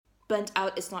burnt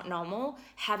out is not normal.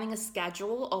 Having a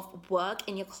schedule of work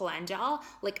in your calendar,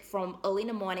 like from early in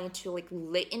the morning to like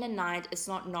late in the night, is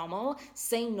not normal.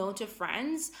 Saying no to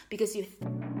friends because you...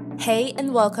 Hey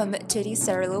and welcome to the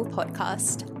Sera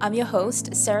podcast. I'm your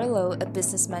host, Sera, a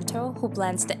business mentor who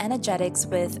blends the energetics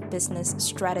with business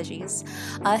strategies.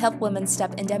 I help women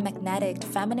step in their magnetic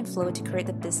feminine flow to create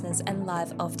the business and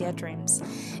life of their dreams.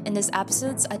 In these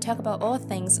episodes, I talk about all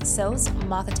things sales,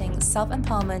 marketing,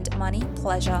 self-empowerment, money,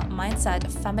 pleasure,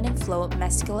 mindset, feminine flow,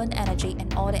 masculine energy,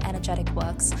 and all the energetic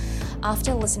works.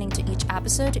 After listening to each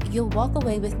episode, you'll walk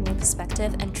away with new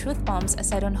perspective and truth bombs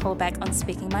as I don't hold back on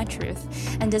speaking my truth.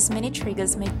 And these mini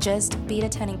triggers may just be the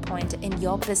turning point in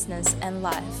your business and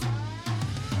life.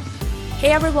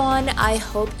 Hey everyone, I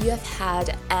hope you have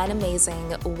had an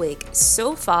amazing week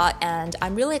so far, and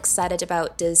I'm really excited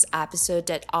about this episode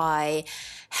that I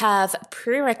have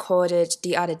pre-recorded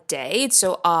the other day.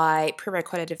 So I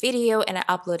pre-recorded a video and I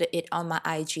uploaded it on my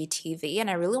IGTV, and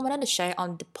I really wanted to share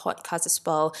on the podcast as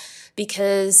well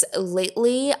because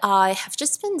lately I have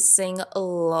just been seeing a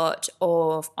lot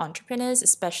of entrepreneurs,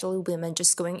 especially women,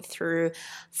 just going through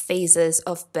phases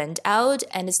of burnt out,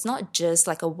 and it's not just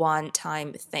like a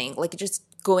one-time thing, like just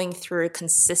going through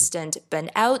consistent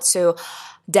burnout. So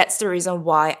that's the reason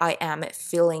why I am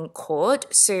feeling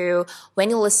caught. So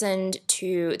when you listened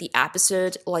to the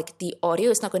episode, like the audio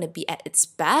is not going to be at its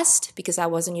best because I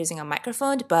wasn't using a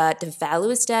microphone, but the value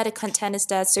is there, the content is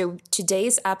there. So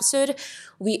today's episode,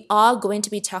 we are going to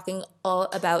be talking all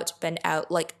about burnout,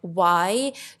 like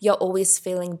why you're always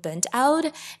feeling burnt out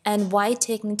and why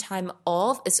taking time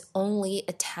off is only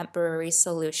a temporary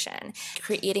solution.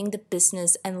 Creating the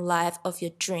business and life of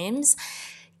your dreams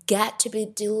get to be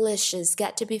delicious,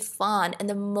 get to be fun, and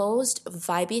the most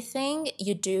vibey thing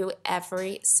you do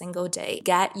every single day.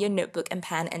 Get your notebook and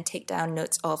pen and take down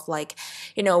notes of like,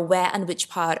 where and which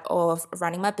part of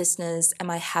running my business am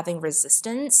I having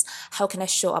resistance? How can I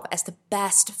show up as the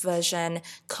best version,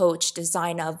 coach,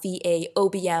 designer, VA,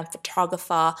 OBM,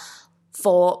 photographer,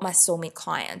 for my soulmate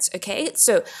clients, okay?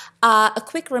 So a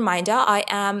quick reminder, I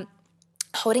am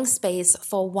holding space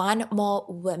for one more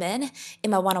woman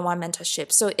in my one-on-one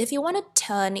mentorship. So if you want to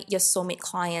turn your soulmate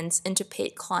clients into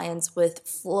paid clients with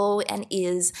flow and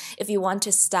ease, if you want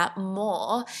to step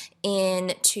more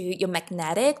into your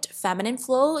magnetic feminine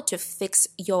flow to fix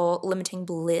your limiting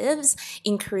beliefs,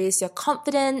 increase your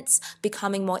confidence,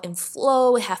 becoming more in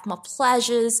flow, have more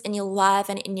pleasures in your life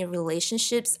and in your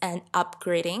relationships, and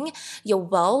upgrading your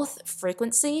wealth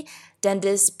frequency, then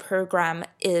this program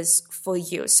is for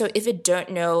you. So if you don't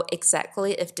know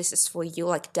exactly if this is for you,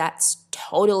 like that's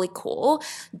totally cool.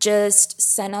 Just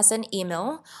send us an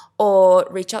email or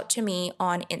reach out to me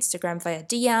on Instagram via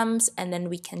DMs, and then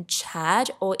we can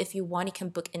chat. Or if you want, you can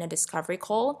book in a discovery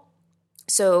call.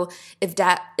 So if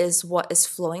that is what is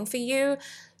flowing for you,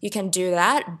 you can do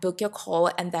that, book your call,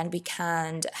 and then we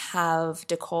can have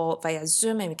the call via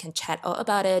Zoom and we can chat all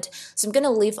about it. So I'm going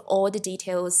to leave all the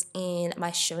details in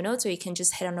my show notes, so you can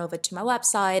just head on over to my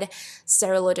website,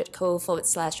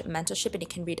 seralo.co/mentorship, and you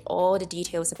can read all the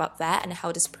details about that and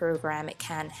how this program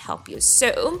can help you.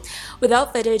 So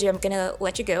without further ado, I'm going to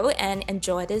let you go and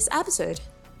enjoy this episode.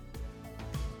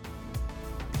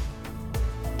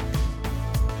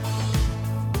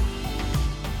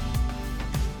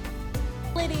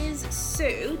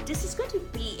 So this is going to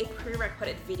be a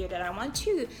pre-recorded video that I want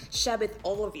to share with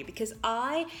all of you because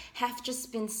I have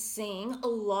just been seeing a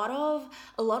lot of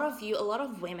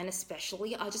women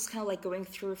especially are just kind of like going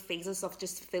through phases of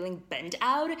just feeling burnt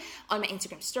out on my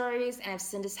Instagram stories, and I've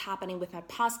seen this happening with my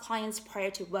past clients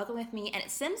prior to working with me, and it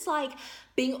seems like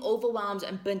being overwhelmed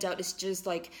and burnt out is just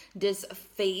like this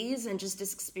phase and just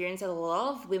this experience that a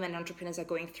lot of women entrepreneurs are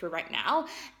going through right now,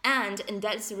 and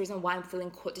that is the reason why I'm feeling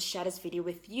called to share this video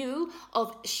with you,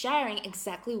 of sharing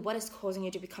exactly what is causing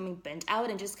you to becoming burnt out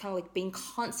and just kind of like being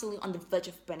constantly on the verge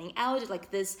of burning out, like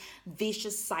this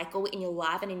vicious cycle in your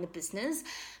life and in the business.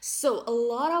 So a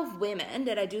lot of women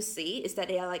that I do see is that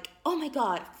they are like, oh my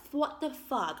God, what the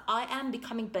fuck? I am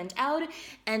becoming burnt out.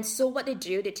 And so what they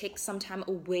do, they take some time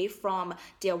away from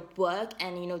their work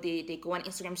and, they go on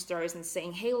Instagram stories and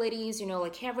saying, hey ladies,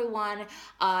 hey everyone,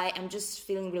 I am just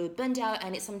feeling really burnt out. I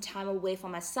need some time away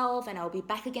from myself and I'll be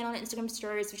back again on Instagram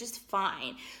stories, which is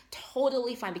fine.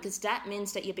 Totally fine, because that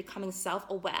means that you're becoming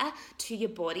self-aware to your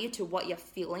body, to what you're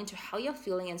feeling, to how you're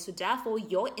feeling. And so therefore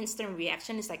your instant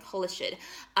reaction is like, holy shit,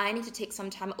 I need to take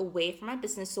some time away from my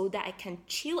business so that I can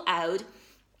chill out,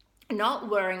 not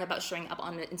worrying about showing up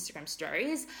on the Instagram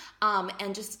stories,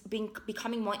 and just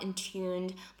becoming more in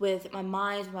tune with my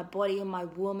mind, my body, my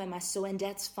womb, and my soul. And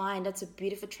that's fine. That's a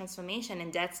beautiful transformation,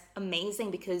 and that's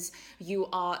amazing because you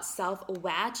are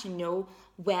self-aware to know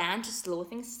when to slow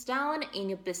things down in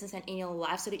your business and in your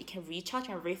life so that you can recharge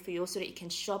and refuel, so that you can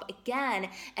show up again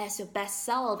as your best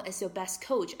self, as your best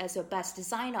coach, as your best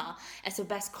designer, as your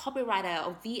best copywriter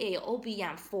or VA or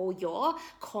OBM for your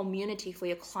community, for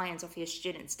your clients or for your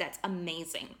students. That's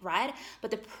amazing, right? But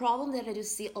the problem that I do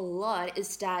see a lot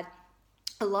is that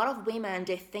a lot of women,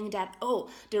 they think that, oh,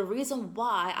 the reason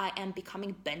why I am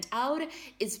becoming burnt out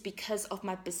is because of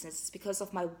my business, it's because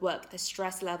of my work. The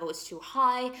stress level is too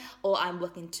high, or I'm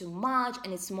working too much,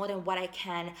 and it's more than what I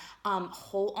can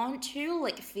hold on to,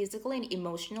 like physically and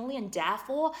emotionally, and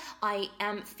therefore I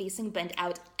am facing burnt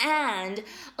out. And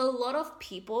a lot of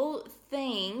people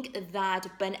think that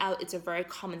burnout is a very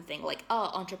common thing. Like,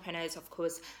 oh, entrepreneurs, of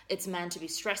course, it's meant to be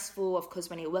stressful. Of course,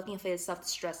 when you're working for yourself, the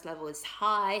stress level is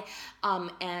high.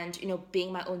 And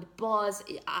being my own boss,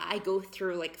 I go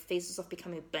through like phases of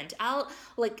becoming burnt out.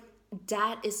 Like,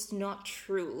 that is not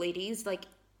true, ladies. Like,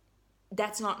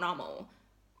 that's not normal.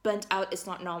 Burnt out is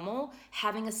not normal.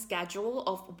 Having a schedule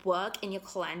of work in your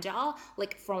calendar,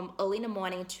 like from early in the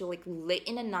morning to like late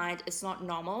in the night, is not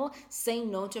normal. Saying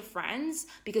no to friends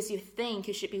because you think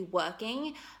you should be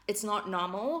working, it's not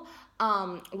normal.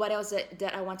 What else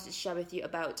that I wanted to share with you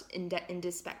about in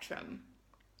this spectrum?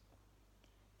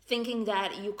 Thinking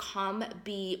that you can't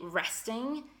be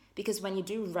resting because when you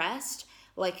do rest,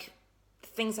 like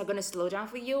things are going to slow down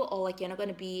for you, or like you're not going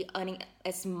to be earning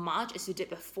as much as you did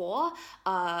before,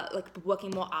 like working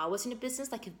more hours in the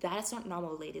business. Like, that is not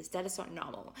normal, ladies. That is not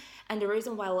normal. And the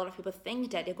reason why a lot of people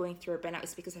think that they're going through a burnout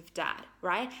is because of that,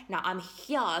 right? Now, I'm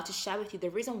here to share with you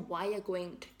the reason why you're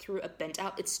going through a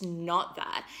burnout. It's not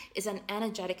that. It's an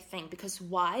energetic thing. Because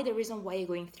why? The reason why you're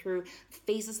going through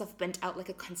phases of burnt out like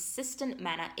a consistent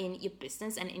manner in your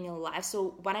business and in your life.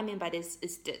 So what I mean by this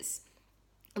is this.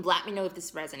 Let me know if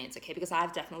this resonates, okay? Because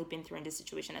I've definitely been through in this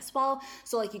situation as well.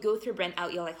 So like, you go through burnt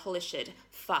out, you're like, holy shit,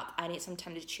 fuck, I need some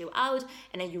time to chill out.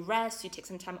 And then you rest, you take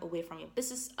some time away from your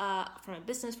business,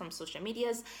 from social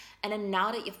medias. And then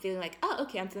now that you're feeling like, oh,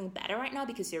 okay, I'm feeling better right now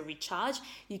because you're recharged,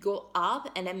 you go up,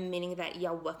 and then meaning that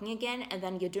you're working again, and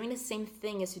then you're doing the same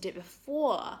thing as you did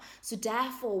before. So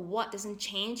therefore, what doesn't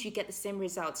change? You get the same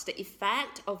results. The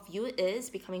effect of you is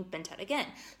becoming burnt out again.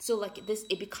 So like this,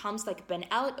 it becomes like burnt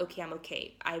out, okay, I'm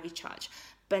okay, I recharge.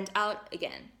 Burnt out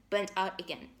again.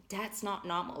 That's not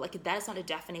normal. Like, that is not a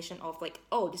definition of like,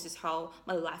 oh, this is how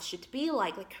my life should be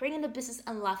like. Like, creating the business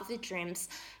and life of your dreams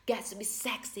gets to be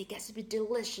sexy, gets to be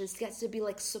delicious, gets to be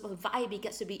like super vibey,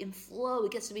 gets to be in flow,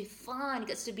 it gets to be fun, it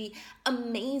gets to be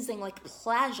amazing, like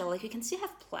pleasure. Like, you can still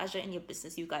have pleasure in your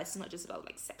business, you guys. It's not just about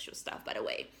like sexual stuff, by the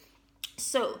way.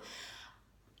 So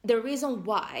the reason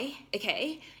why,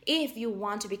 okay, if you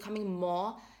want to becoming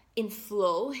more in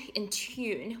flow, in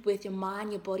tune with your mind,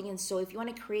 your body, and soul, if you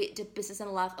want to create the business and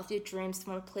life of your dreams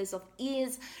from a place of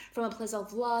ease, from a place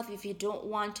of love, if you don't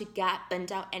want to get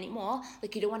burnt out anymore,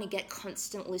 like you don't want to get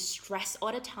constantly stressed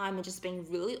all the time and just being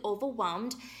really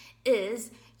overwhelmed,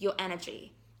 is your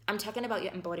energy. I'm talking about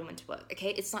your embodiment work, okay?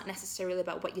 It's not necessarily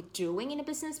about what you're doing in a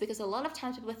business, because a lot of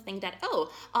times people think that,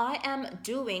 oh, I am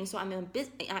doing, so I'm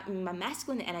in my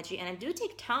masculine energy, and I do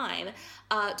take time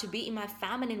to be in my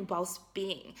feminine whilst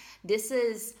being. This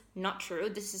is not true.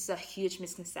 This is a huge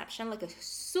misconception, like a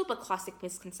super classic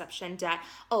misconception that,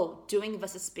 oh, doing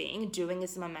versus being. Doing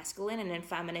is my masculine and then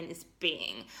feminine is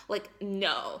being. Like,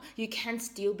 no, you can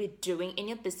still be doing in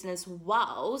your business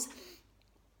whilst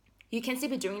you can still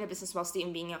be doing the business while still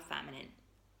being your feminine,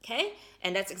 okay?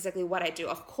 And that's exactly what I do.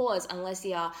 Of course, unless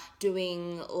you're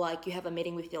doing, like, you have a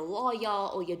meeting with your lawyer,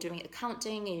 or you're doing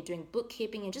accounting, and you're doing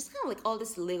bookkeeping, and just kind of like all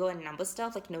this legal and number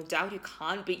stuff, like, no doubt you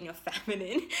can't be in your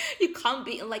feminine. You can't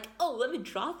be in like, oh, let me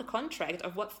draft a contract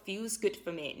of what feels good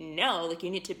for me. No, like, you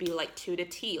need to be like to the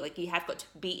T. Like, you have got to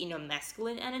be in your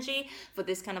masculine energy for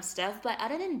this kind of stuff. But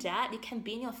other than that, you can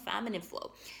be in your feminine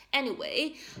flow.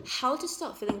 Anyway, how to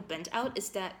stop feeling burnt out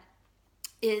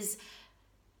is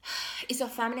your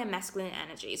feminine and masculine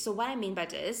energy. So what I mean by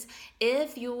this,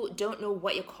 if you don't know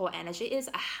what your core energy is,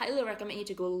 I highly recommend you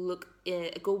to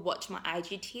go watch my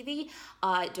IGTV.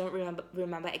 I don't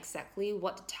remember exactly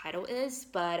what the title is,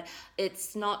 but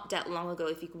it's not that long ago.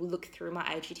 If you look through my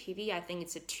IGTV, I think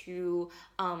it's the two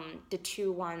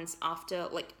ones after,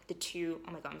 like the two,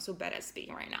 oh my god, I'm so bad at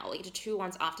speaking right now. Like the two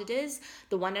ones after this,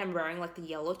 the one that I'm wearing, like the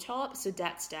yellow top. So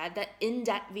that's that in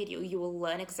that video, you will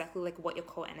learn exactly like what your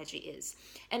core energy is.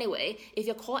 Anyway, if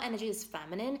your core energy is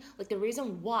feminine, like the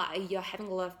reason why you're having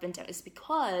a lot of burnt out is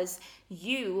because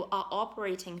you are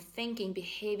operating, thinking,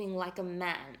 behaving like a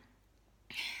man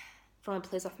from a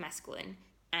place of masculine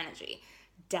energy.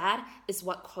 that is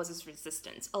what causes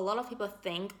resistance. A lot of people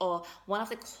think, or one of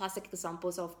the classic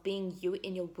examples of being you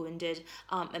in your wounded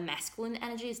masculine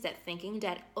energy is that thinking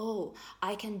that, oh,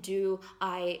 I can do,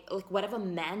 like whatever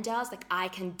man does, like I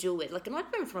can do it. Like not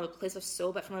even from a place of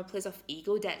soul, but from a place of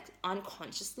ego that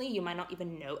unconsciously you might not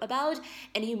even know about.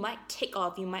 And you might take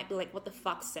off, you might be like, what the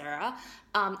fuck, Sarah?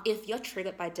 If you're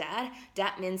triggered by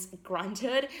that means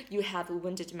granted you have a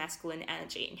wounded masculine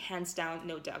energy, and hands down,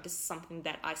 no doubt, this is something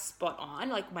that I spot on,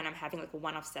 like when I'm having like a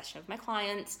one-off session with my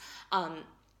clients,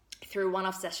 through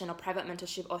one-off session or private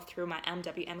mentorship, or through my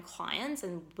MWM clients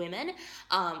and women,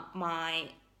 my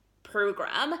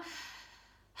program.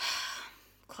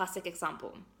 Classic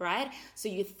example, right? So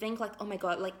you think like, oh my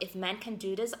God, like if men can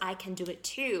do this, I can do it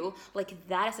too. Like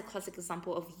that is a classic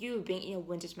example of you being in a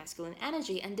wounded masculine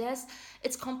energy. And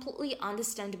it's completely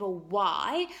understandable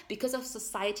why, because of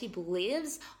society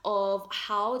beliefs of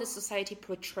how the society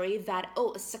portrays that,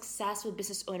 oh, a successful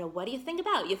business owner, what do you think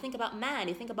about? You think about man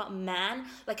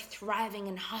like thriving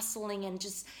and hustling and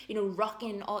just,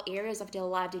 rocking in all areas of their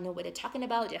life. They know what they're talking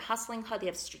about. They're hustling hard. They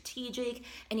have strategic,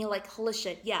 and you're like, holy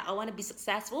shit, yeah, I want to be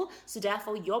successful. So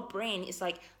therefore your brain is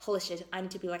like, holy shit, I need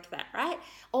to be like that, right?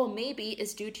 Or maybe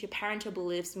it's due to your parental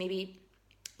beliefs. Maybe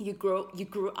you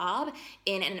grew up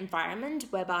in an environment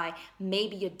whereby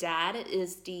maybe your dad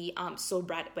is the sole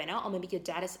breadwinner, or maybe your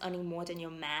dad is earning more than your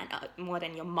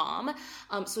mom.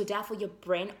 So therefore your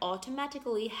brain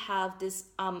automatically have this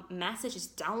messages,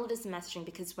 download this messaging,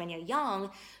 because when you're young,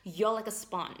 you're like a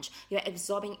sponge. You're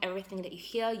absorbing everything that you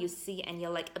hear, you see, and you're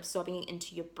like absorbing it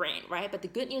into your brain, right? But the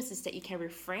good news is that you can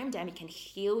reframe them, you can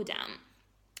heal them.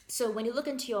 So when you look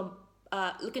into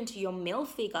your male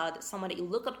figure, someone that you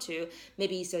look up to,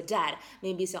 maybe it's your dad,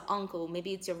 maybe it's your uncle,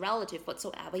 maybe it's your relative,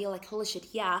 whatsoever, you're like, holy shit,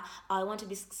 yeah, I want to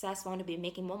be successful, I want to be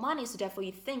making more money, so therefore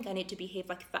you think I need to behave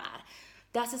like that.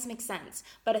 That just makes sense.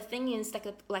 But the thing is,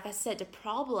 like I said, the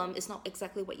problem is not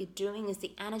exactly what you're doing, it's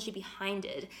the energy behind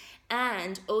it.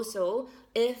 And also,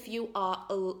 if you are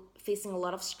facing a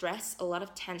lot of stress, a lot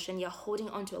of tension, you're holding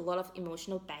on to a lot of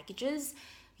emotional baggages,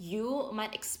 you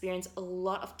might experience a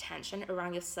lot of tension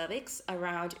around your cervix,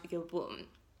 around your womb.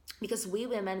 Because we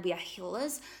women, we are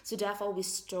healers, so therefore we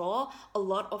store a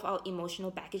lot of our emotional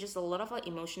baggages, a lot of our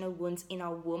emotional wounds in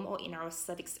our womb or in our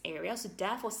cervix area. So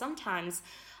therefore sometimes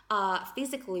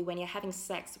physically, when you're having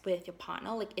sex with your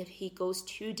partner, like if he goes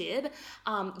too deep,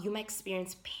 you might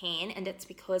experience pain, and that's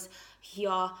because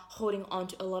you're holding on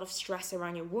to a lot of stress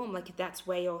around your womb. Like that's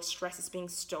where your stress is being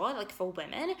stored, like for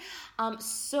women.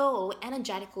 So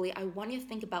energetically, I want you to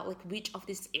think about like which of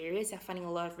these areas are finding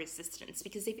a lot of resistance,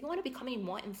 because if you want to become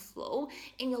more in flow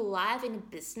in your life, in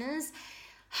business,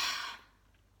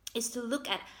 is to look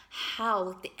at how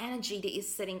like the energy that you're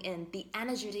sitting in, the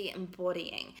energy that you're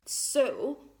embodying.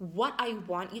 So what I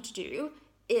want you to do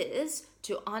is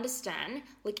to understand,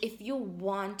 like if you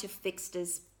want to fix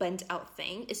this burnt out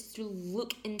thing, is to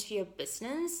look into your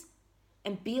business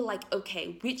and be like,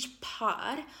 okay, which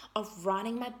part of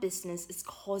running my business is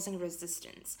causing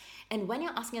resistance? And when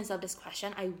you're asking yourself this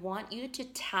question, I want you to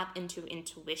tap into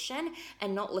intuition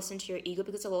and not listen to your ego,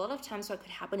 because a lot of times what could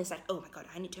happen is like, oh my God,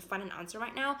 I need to find an answer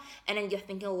right now. And then you're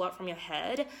thinking a lot from your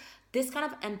head. This kind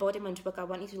of embodiment work, I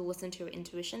want you to listen to your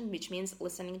intuition, which means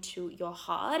listening to your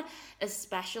heart,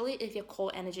 especially if your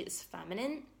core energy is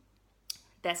feminine.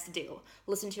 That's the deal.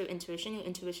 Listen to your intuition. Your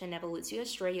intuition never leads you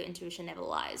astray. Your intuition never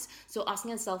lies. So asking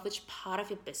yourself which part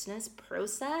of your business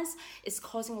process is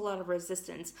causing a lot of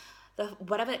resistance.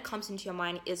 Whatever that comes into your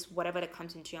mind is whatever that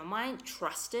comes into your mind.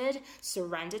 Trust it.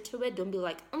 Surrender to it. Don't be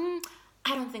like, I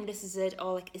don't think this is it.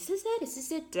 Or like, is this it? Is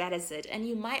this it? That is it. And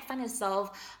you might find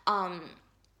yourself what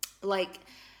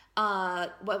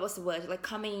was the word? Like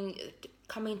coming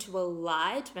to a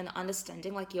light when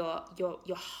understanding, like your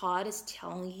heart is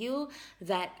telling you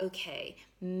that, okay,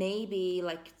 maybe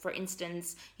like for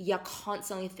instance, you're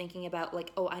constantly thinking about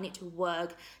like, oh, I need to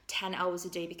work 10 hours a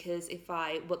day because if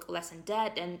I work less than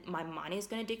that, then my money is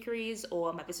going to decrease,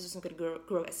 or my business isn't going to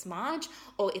grow as much,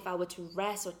 or if I were to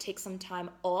rest or take some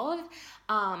time off,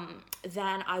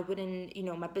 then I wouldn't,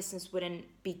 my business wouldn't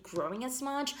be growing as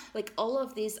much. Like all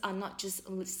of these are not just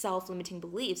self-limiting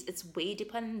beliefs. It's way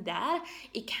deeper than that.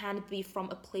 It can be from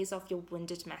a place of your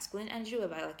wounded masculine energy,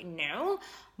 whereby like, no,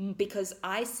 because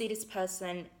I see this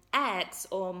person X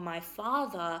or my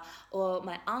father or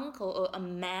my uncle or a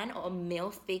man or a male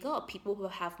figure or people who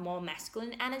have more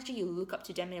masculine energy, you look up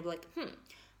to them and you're like,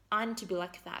 I need to be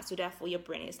like that. So therefore your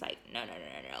brain is like, no,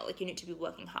 like you need to be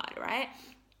working hard, right?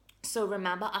 So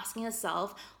remember asking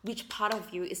yourself which part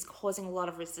of you is causing a lot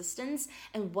of resistance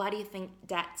and why do you think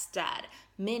that's that?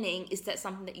 Meaning, is that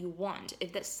something that you want?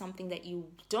 If that's something that you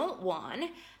don't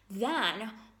want,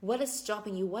 then what is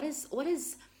stopping you?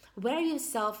 Where are you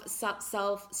self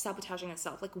sabotaging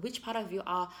yourself? Like, which part of you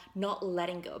are not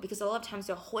letting go? Because a lot of times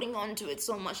you're holding on to it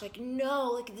so much, like,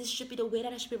 no, like this should be the way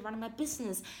that I should be running my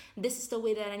business. This is the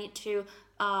way that I need to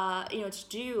to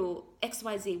do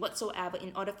XYZ whatsoever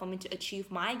in order for me to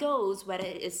achieve my goals, whether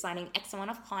it is signing X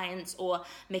amount of clients or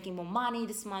making more money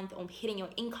this month or hitting your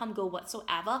income goal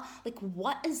whatsoever. Like,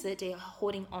 what is it that you're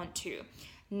holding on to?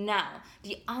 Now,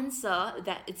 the answer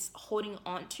that it's holding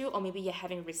on to, or maybe you're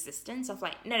having resistance of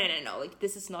like, no, like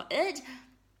this is not it.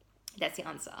 That's the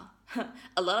answer.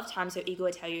 A lot of times your ego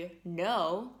will tell you,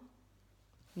 no,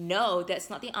 that's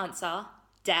not the answer.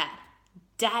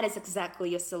 That is exactly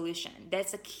your solution.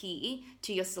 That's a key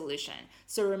to your solution.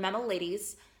 So remember,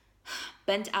 ladies,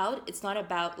 burnt out, it's not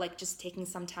about like just taking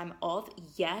some time off.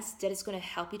 Yes, that is going to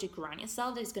help you to ground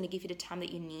yourself. That is going to give you the time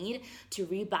that you need to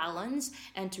rebalance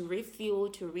and to refuel,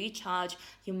 to recharge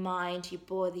your mind, your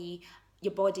body,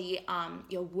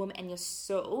 your womb and your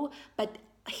soul. But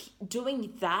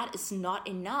doing that is not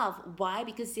enough. Why?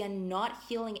 Because they're not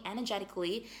healing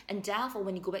energetically, and therefore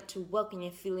when you go back to work and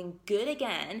you're feeling good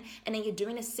again, and then you're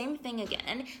doing the same thing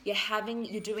again, you're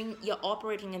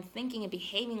operating and thinking and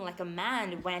behaving like a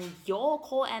man when your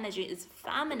core energy is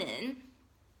feminine.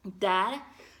 That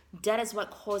is what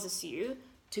causes you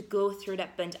to go through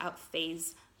that burnt out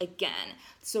phase again.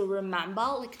 So remember,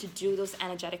 like, to do those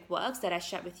energetic works that I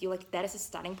shared with you, like that is a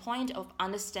starting point of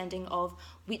understanding of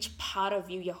which part of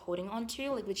you you're holding on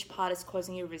to, like which part is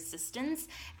causing you resistance,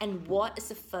 and what is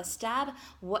the first step,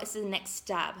 what is the next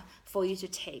step for you to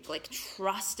take, like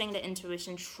trusting the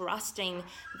intuition, trusting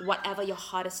whatever your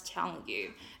heart is telling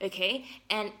you, okay?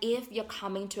 And if you're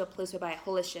coming to a place whereby,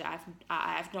 holy shit,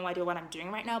 I have no idea what I'm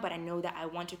doing right now, but I know that I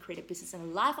want to create a business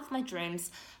and life of my dreams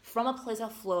from a place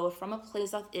of flow, from a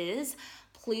place of is,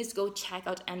 please go check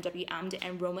out MWM. The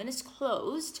enrollment is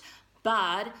closed,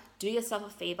 but do yourself a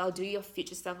favor, do your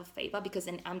future self a favor, because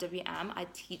in MWM, I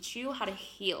teach you how to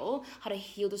heal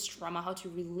this trauma, how to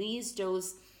release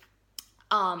those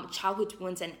childhood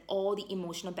wounds and all the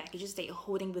emotional baggages that you're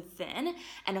holding within.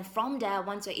 And then from there,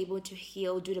 once you're able to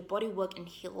heal, do the body work and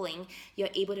healing, you're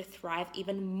able to thrive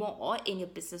even more in your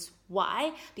business.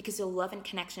 Why? Because your love and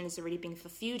connection is already being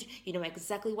fulfilled. You know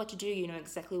exactly what to do. You know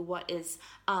exactly what is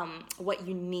what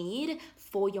you need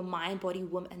for your mind, body,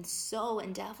 womb, and soul.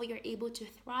 And therefore, you're able to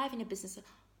thrive in your business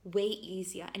way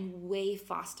easier and way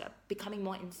faster, becoming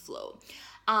more in flow.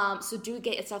 So do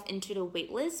get yourself into the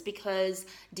waitlist, because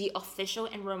the official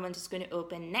enrollment is going to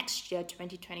open next year,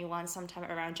 2021, sometime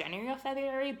around January or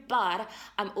February, but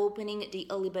I'm opening the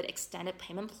early bird extended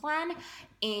payment plan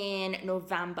in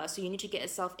November. So you need to get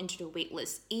yourself into the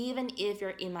waitlist. Even if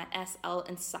you're in my SL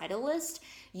Insider list,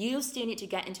 you still need to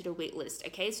get into the waitlist,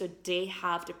 okay? So they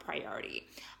have the priority.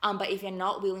 But if you're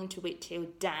not willing to wait till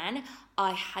then,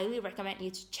 I highly recommend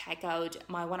you to check out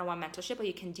my one-on-one mentorship, or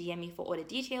you can DM me for all the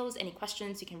details. Any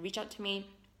questions, you can reach out to me.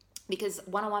 Because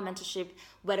one-on-one mentorship,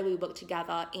 whether we work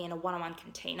together in a one-on-one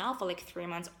container for like 3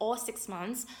 months or 6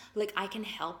 months, like I can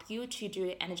help you to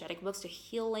do energetic works, to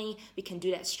healing. We can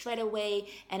do that straight away.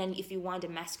 And then if you want the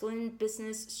masculine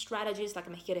business strategies, like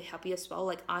I'm here to help you as well.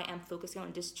 Like I am focusing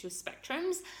on these two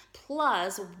spectrums.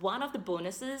 Plus, one of the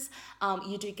bonuses,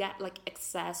 you do get like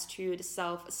access to the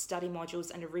self-study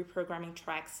modules and the reprogramming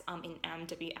tracks in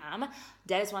MWM.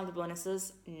 That is one of the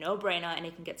bonuses, no brainer, and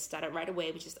you can get started right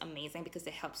away, which is amazing because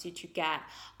it helps you to get,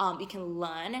 you can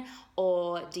learn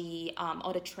all the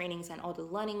trainings and all the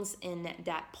learnings in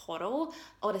that portal,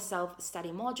 all the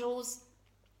self-study modules.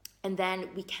 And then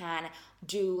we can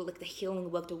do like the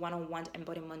healing work, the one-on-one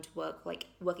embodiment work, like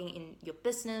working in your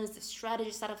business, the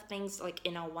strategy side of things, like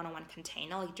in our one-on-one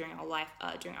container, like during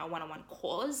our one-on-one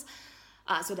course.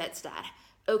 So that's that.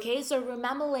 Okay, so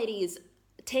remember, ladies,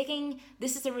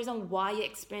 this is the reason why you're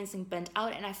experiencing burnt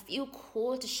out, and I feel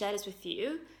cool to share this with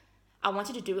you. I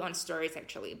wanted to do it on stories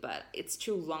actually, but it's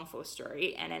too long for a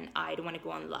story, and then I don't want to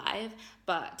go on live.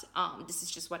 But this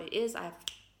is just what it is. I have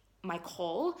my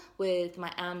call with my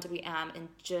MWM in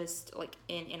just like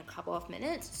in a couple of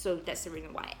minutes, so that's the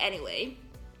reason why. Anyway,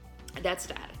 that's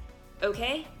that.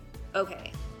 Okay.